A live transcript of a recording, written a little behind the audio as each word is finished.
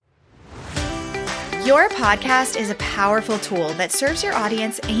Your podcast is a powerful tool that serves your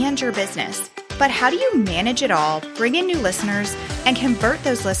audience and your business. But how do you manage it all, bring in new listeners, and convert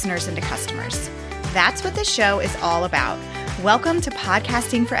those listeners into customers? That's what this show is all about. Welcome to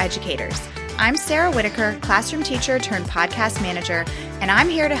Podcasting for Educators. I'm Sarah Whitaker, classroom teacher turned podcast manager, and I'm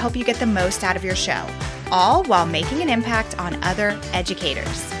here to help you get the most out of your show, all while making an impact on other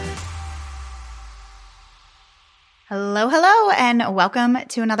educators. Hello, and welcome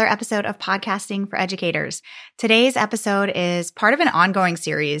to another episode of Podcasting for Educators. Today's episode is part of an ongoing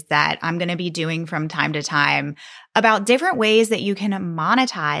series that I'm going to be doing from time to time about different ways that you can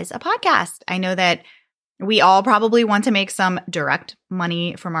monetize a podcast. I know that we all probably want to make some direct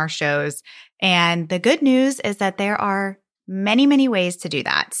money from our shows, and the good news is that there are many ways to do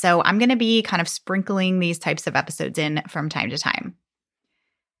that. So I'm going to be kind of sprinkling these types of episodes in from time to time.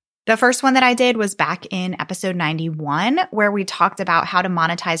 The first one that I did was back in episode 91, where we talked about how to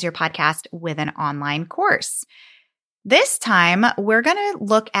monetize your podcast with an online course. This time, we're going to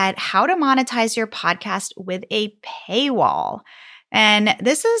look at how to monetize your podcast with a paywall. And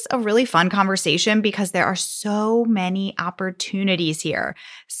this is a really fun conversation because there are so many opportunities here.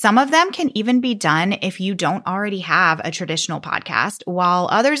 Some of them can even be done if you don't already have a traditional podcast, while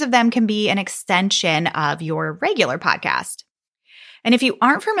others of them can be an extension of your regular podcast. And if you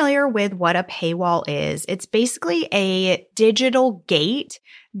aren't familiar with what a paywall is, it's basically a digital gate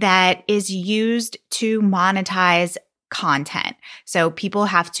that is used to monetize content. So people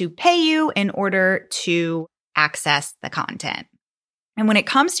have to pay you in order to access the content. And when it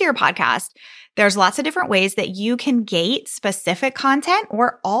comes to your podcast, there's lots of different ways that you can gate specific content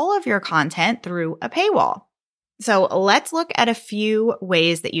or all of your content through a paywall. So let's look at a few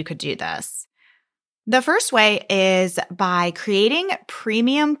ways that you could do this. The first way is by creating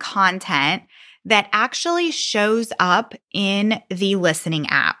premium content that actually shows up in the listening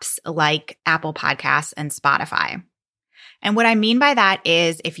apps like Apple Podcasts and Spotify. And what I mean by that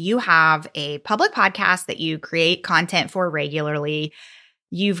is if you have a public podcast that you create content for regularly,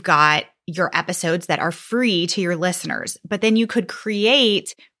 you've got your episodes that are free to your listeners, but then you could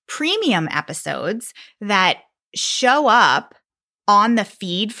create premium episodes that show up on the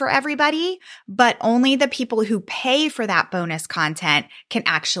feed for everybody, but only the people who pay for that bonus content can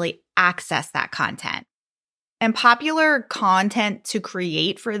actually access that content. And popular content to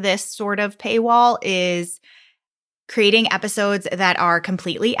create for this sort of paywall is creating episodes that are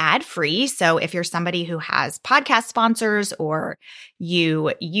completely ad-free. So if you're somebody who has podcast sponsors or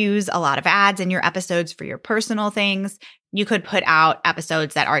you use a lot of ads in your episodes for your personal things, you could put out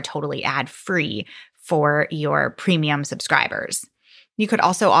episodes that are totally ad-free for your premium subscribers. You could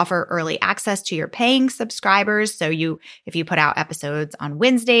also offer early access to your paying subscribers. So if you put out episodes on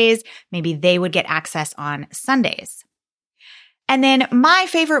Wednesdays, maybe they would get access on Sundays. And then my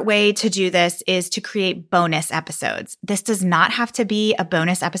favorite way to do this is to create bonus episodes. This does not have to be a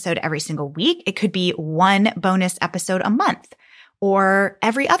bonus episode every single week. It could be one bonus episode a month or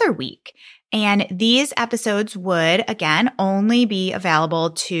every other week. And these episodes would, again, only be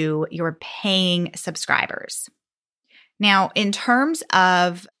available to your paying subscribers. Now, in terms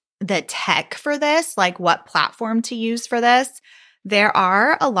of the tech for this, like what platform to use for this, there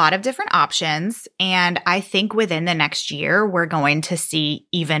are a lot of different options. And I think within the next year, we're going to see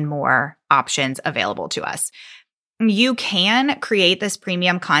even more options available to us. You can create this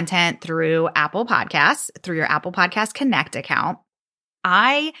premium content through Apple Podcasts, through your Apple Podcast Connect account.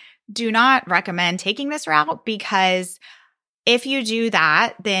 I do not recommend taking this route because if you do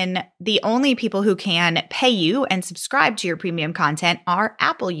that, then the only people who can pay you and subscribe to your premium content are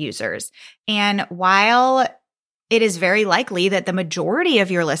Apple users. And while it is very likely that the majority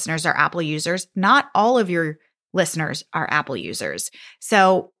of your listeners are Apple users, not all of your listeners are Apple users.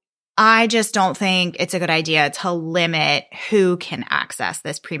 So I just don't think it's a good idea to limit who can access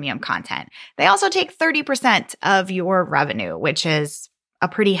this premium content. They also take 30% of your revenue, which is a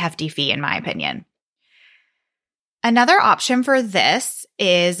pretty hefty fee in my opinion. Another option for this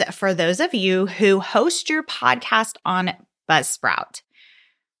is for those of you who host your podcast on Buzzsprout.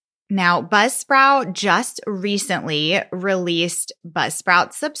 Now, Buzzsprout just recently released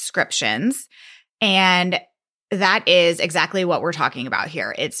Buzzsprout subscriptions, and that is exactly what we're talking about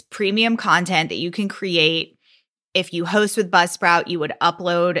here. It's premium content that you can create. If you host with Buzzsprout, you would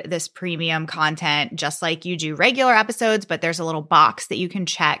upload this premium content just like you do regular episodes, but there's a little box that you can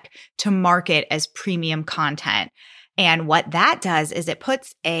check to mark it as premium content. And what that does is it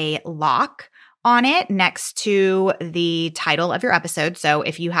puts a lock on it next to the title of your episode. So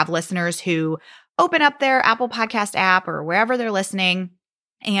if you have listeners who open up their Apple Podcast app or wherever they're listening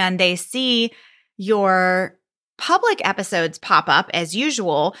and they see your public episodes pop up as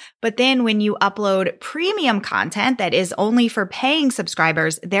usual, but then when you upload premium content that is only for paying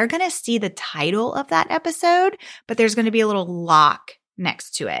subscribers, they're going to see the title of that episode, but there's going to be a little lock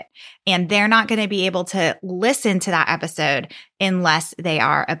next to it. And they're not going to be able to listen to that episode unless they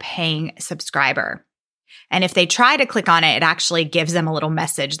are a paying subscriber. And if they try to click on it, it actually gives them a little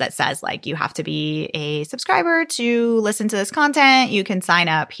message that says, like, you have to be a subscriber to listen to this content. You can sign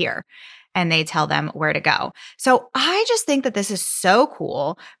up here. And they tell them where to go. So I just think that this is so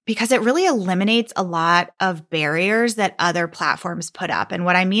cool because it really eliminates a lot of barriers that other platforms put up. And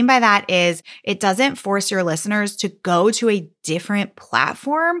what I mean by that is it doesn't force your listeners to go to a different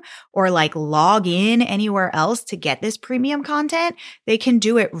platform or like log in anywhere else to get this premium content. They can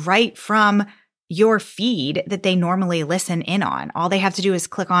do it right from your feed that they normally listen in on. All they have to do is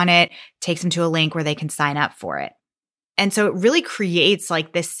click on it, takes them to a link where they can sign up for it. And so it really creates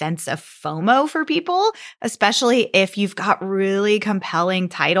like this sense of FOMO for people, especially if you've got really compelling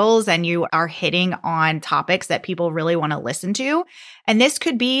titles and you are hitting on topics that people really want to listen to. And this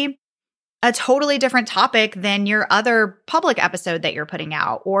could be a totally different topic than your other public episode that you're putting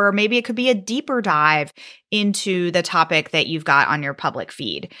out. Or maybe it could be a deeper dive into the topic that you've got on your public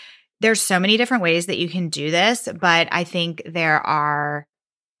feed. There's so many different ways that you can do this, but I think there are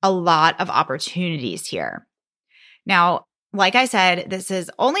a lot of opportunities here. Now, like I said, this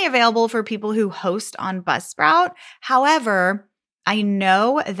is only available for people who host on Buzzsprout. However, I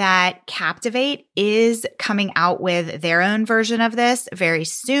know that Captivate is coming out with their own version of this very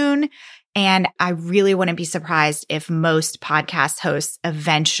soon. And I really wouldn't be surprised if most podcast hosts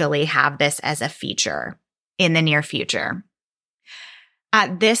eventually have this as a feature in the near future.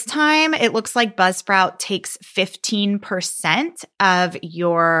 At this time, it looks like Buzzsprout takes 15% of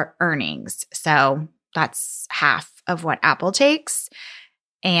your earnings. So that's half of what Apple takes.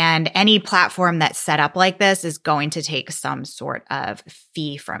 And any platform that's set up like this is going to take some sort of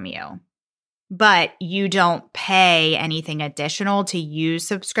fee from you. But you don't pay anything additional to use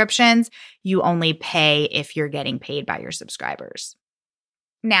subscriptions. You only pay if you're getting paid by your subscribers.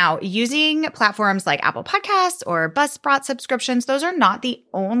 Now, using platforms like Apple Podcasts or Buzzsprout subscriptions, those are not the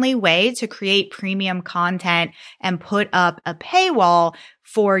only way to create premium content and put up a paywall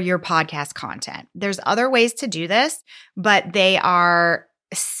for your podcast content. There's other ways to do this, but they are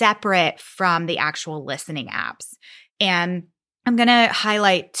separate from the actual listening apps. And I'm going to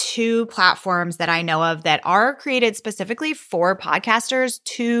highlight two platforms that I know of that are created specifically for podcasters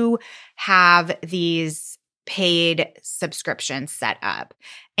to have these paid subscriptions set up.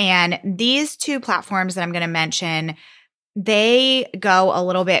 And these two platforms that I'm going to mention, they go a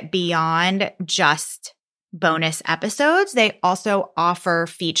little bit beyond just bonus episodes. They also offer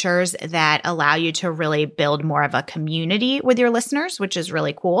features that allow you to really build more of a community with your listeners, which is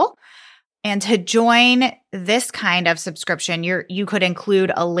really cool. And to join this kind of subscription, you could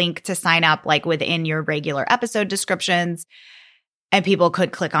include a link to sign up like within your regular episode descriptions. And people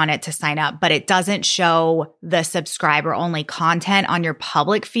could click on it to sign up, but it doesn't show the subscriber-only content on your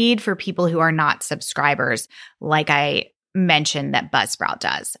public feed for people who are not subscribers, like I mentioned that Buzzsprout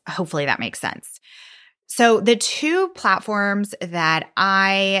does. Hopefully that makes sense. So the two platforms that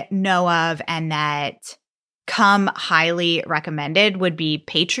I know of and that come highly recommended would be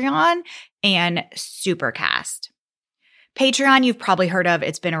Patreon and Supercast. Patreon, you've probably heard of.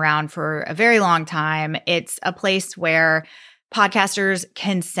 It's been around for a very long time. It's a place where podcasters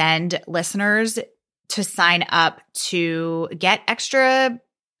can send listeners to sign up to get extra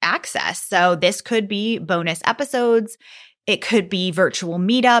access. So this could be bonus episodes. It could be virtual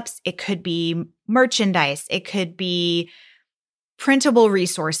meetups. It could be merchandise. It could be printable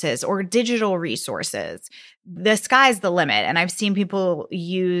resources or digital resources. The sky's the limit. And I've seen people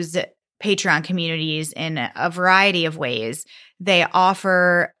use Patreon communities in a variety of ways. They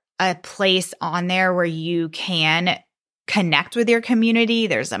offer a place on there where you can connect with your community.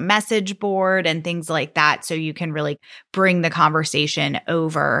 There's a message board and things like that. So you can really bring the conversation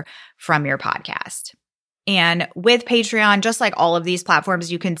over from your podcast. And with Patreon, just like all of these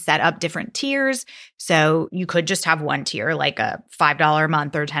platforms, you can set up different tiers. So you could just have one tier, like a $5 a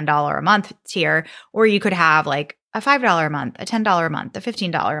month or $10 a month tier, or you could have like a $5 a month, a $10 a month, a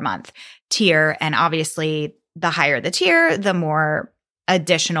 $15 a month tier. And obviously, the higher the tier, the more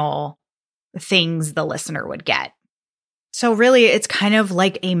additional things the listener would get. So really, it's kind of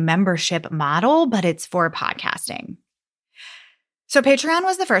like a membership model, but it's for podcasting. So Patreon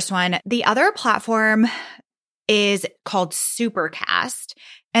was the first one. The other platform is called Supercast,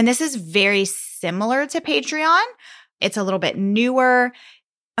 and this is very similar to Patreon. It's a little bit newer.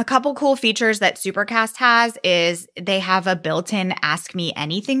 A couple cool features that Supercast has is they have a built-in Ask Me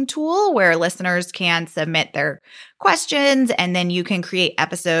Anything tool where listeners can submit their questions and then you can create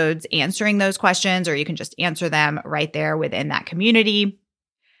episodes answering those questions, or you can just answer them right there within that community.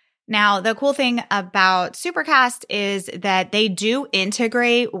 Now, the cool thing about Supercast is that they do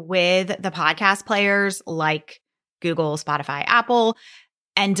integrate with the podcast players like Google, Spotify, Apple,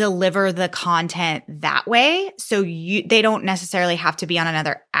 and deliver the content that way. So they don't necessarily have to be on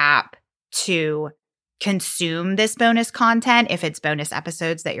another app to consume this bonus content if it's bonus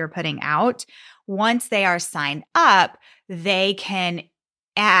episodes that you're putting out. Once they are signed up, they can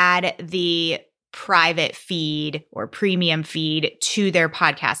add the private feed or premium feed to their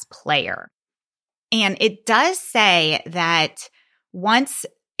podcast player. And it does say that once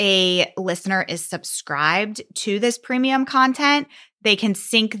a listener is subscribed to this premium content, they can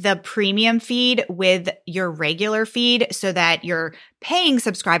sync the premium feed with your regular feed so that your paying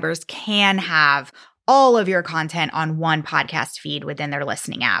subscribers can have all of your content on one podcast feed within their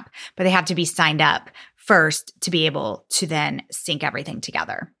listening app. But they have to be signed up first to be able to then sync everything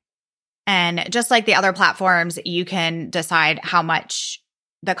together. And just like the other platforms, you can decide how much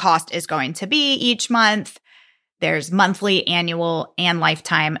the cost is going to be each month. There's monthly, annual, and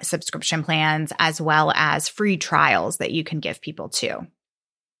lifetime subscription plans, as well as free trials that you can give people too.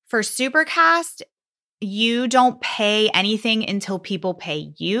 For Supercast, you don't pay anything until people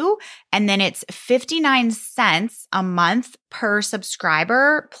pay you, and then it's 59 cents a month per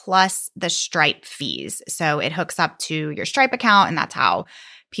subscriber plus the Stripe fees. So it hooks up to your Stripe account, and that's how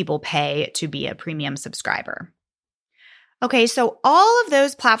people pay to be a premium subscriber. Okay, so all of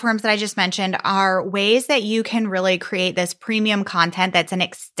those platforms that I just mentioned are ways that you can really create this premium content that's an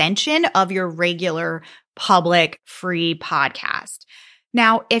extension of your regular public free podcast.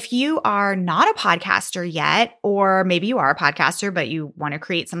 Now, if you are not a podcaster yet, or maybe you are a podcaster, but you want to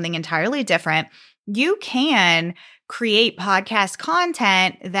create something entirely different, you can create podcast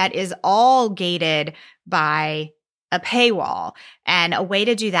content that is all gated by a paywall. And a way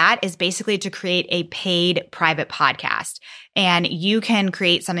to do that is basically to create a paid private podcast. And you can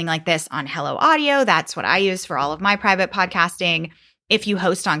create something like this on Hello Audio. That's what I use for all of my private podcasting. If you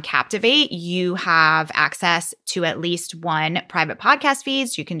host on Captivate, you have access to at least one private podcast feed.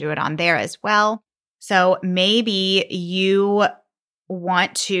 So you can do it on there as well. So maybe you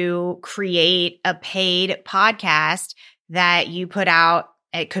want to create a paid podcast that you put out.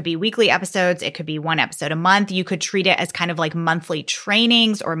 It could be weekly episodes. It could be one episode a month. You could treat it as kind of like monthly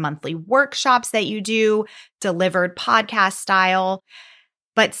trainings or monthly workshops that you do, delivered podcast style,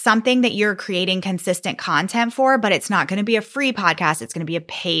 but something that you're creating consistent content for, but it's not going to be a free podcast. It's going to be a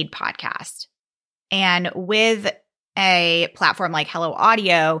paid podcast. And with a platform like Hello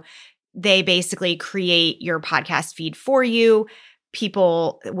Audio, they basically create your podcast feed for you.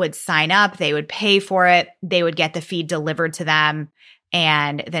 People would sign up. They would pay for it. They would get the feed delivered to them.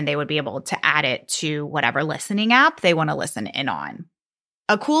 And then they would be able to add it to whatever listening app they want to listen in on.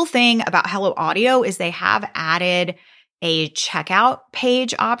 A cool thing about Hello Audio is they have added a checkout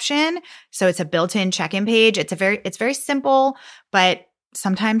page option. So it's a built-in check-in page. It's very simple, but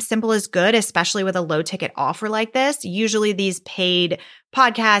sometimes simple is good, especially with a low ticket offer like this. Usually these paid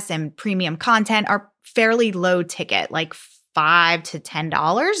podcasts and premium content are fairly low ticket, like $5 to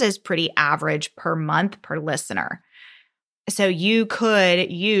 $10 is pretty average per month per listener. So you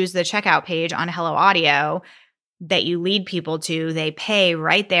could use the checkout page on Hello Audio that you lead people to. They pay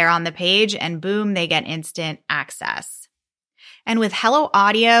right there on the page and boom, they get instant access. And with Hello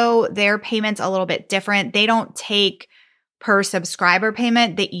Audio, their payment's a little bit different. They don't take per subscriber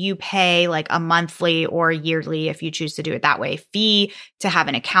payment that you pay like a monthly or yearly, if you choose to do it that way, fee to have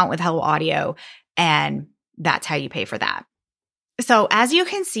an account with Hello Audio. And that's how you pay for that. So as you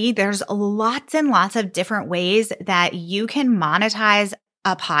can see, there's lots and lots of different ways that you can monetize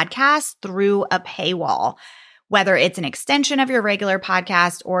a podcast through a paywall, whether it's an extension of your regular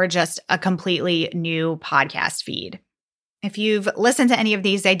podcast or just a completely new podcast feed. If you've listened to any of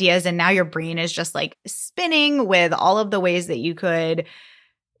these ideas and now your brain is just like spinning with all of the ways that you could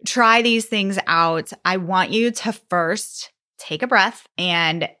try these things out, I want you to first take a breath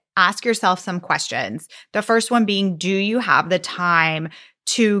and ask yourself some questions. The first one being, do you have the time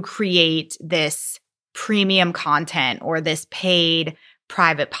to create this premium content or this paid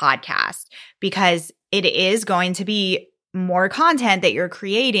private podcast? Because it is going to be more content that you're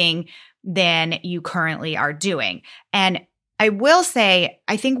creating than you currently are doing. And I will say,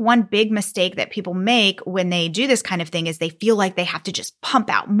 I think one big mistake that people make when they do this kind of thing is they feel like they have to just pump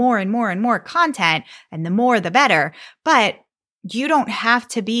out more and more and more content, and the more, the better. But you don't have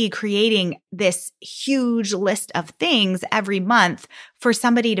to be creating this huge list of things every month for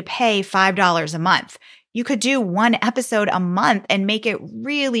somebody to pay $5 a month. You could do one episode a month and make it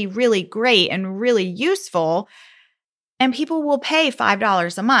really, really great and really useful. And people will pay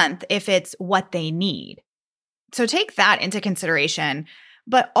 $5 a month if it's what they need. So take that into consideration.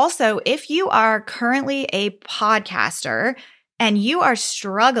 But also, if you are currently a podcaster and you are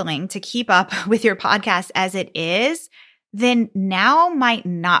struggling to keep up with your podcast as it is, then now might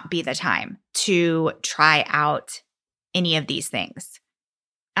not be the time to try out any of these things.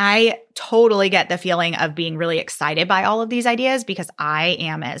 I totally get the feeling of being really excited by all of these ideas because I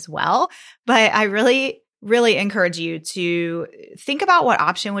am as well. But I really encourage you to think about what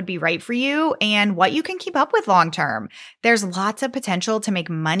option would be right for you and what you can keep up with long term. There's lots of potential to make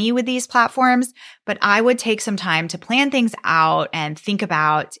money with these platforms, but I would take some time to plan things out and think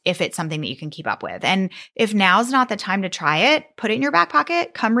about if it's something that you can keep up with. And if now's not the time to try it, put it in your back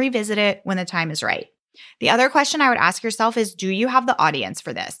pocket, come revisit it when the time is right. The other question I would ask yourself is, do you have the audience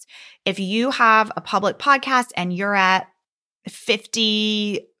for this? If you have a public podcast and you're at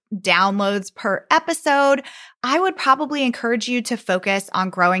 50 downloads per episode, I would probably encourage you to focus on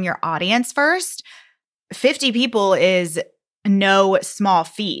growing your audience first. 50 people is no small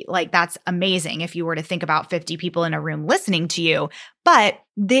feat. Like, that's amazing if you were to think about 50 people in a room listening to you. But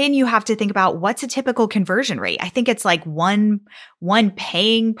then you have to think about what's a typical conversion rate. I think it's like one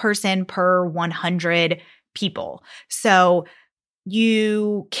paying person per 100 people. So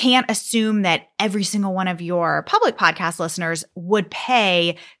you can't assume that every single one of your public podcast listeners would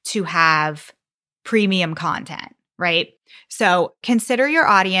pay to have premium content, right? So consider your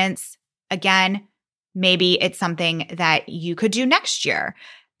audience. Again, maybe it's something that you could do next year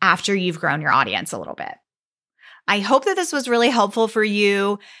after you've grown your audience a little bit. I hope that this was really helpful for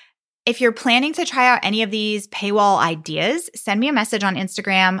you. If you're planning to try out any of these paywall ideas, send me a message on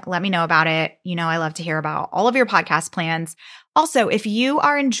Instagram. Let me know about it. You know, I love to hear about all of your podcast plans. Also, if you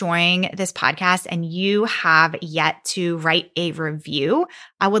are enjoying this podcast and you have yet to write a review,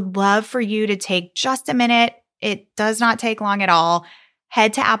 I would love for you to take just a minute. It does not take long at all.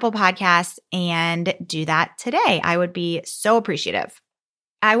 Head to Apple Podcasts and do that today. I would be so appreciative.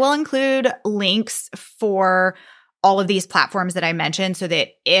 I will include links for all of these platforms that I mentioned so that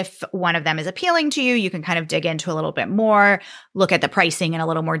if one of them is appealing to you, you can kind of dig into a little bit more, look at the pricing in a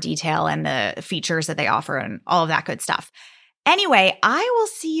little more detail and the features that they offer and all of that good stuff. Anyway, I will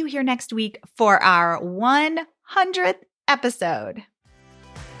see you here next week for our 100th episode.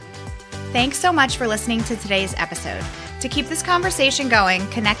 Thanks so much for listening to today's episode. To keep this conversation going,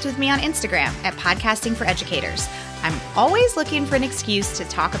 connect with me on Instagram at Podcasting for Educators. I'm always looking for an excuse to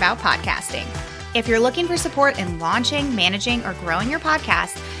talk about podcasting. If you're looking for support in launching, managing, or growing your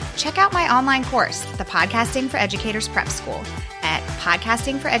podcast, check out my online course, the Podcasting for Educators Prep School, at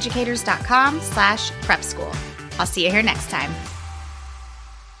podcastingforeducators.com/prep school. I'll see you here next time.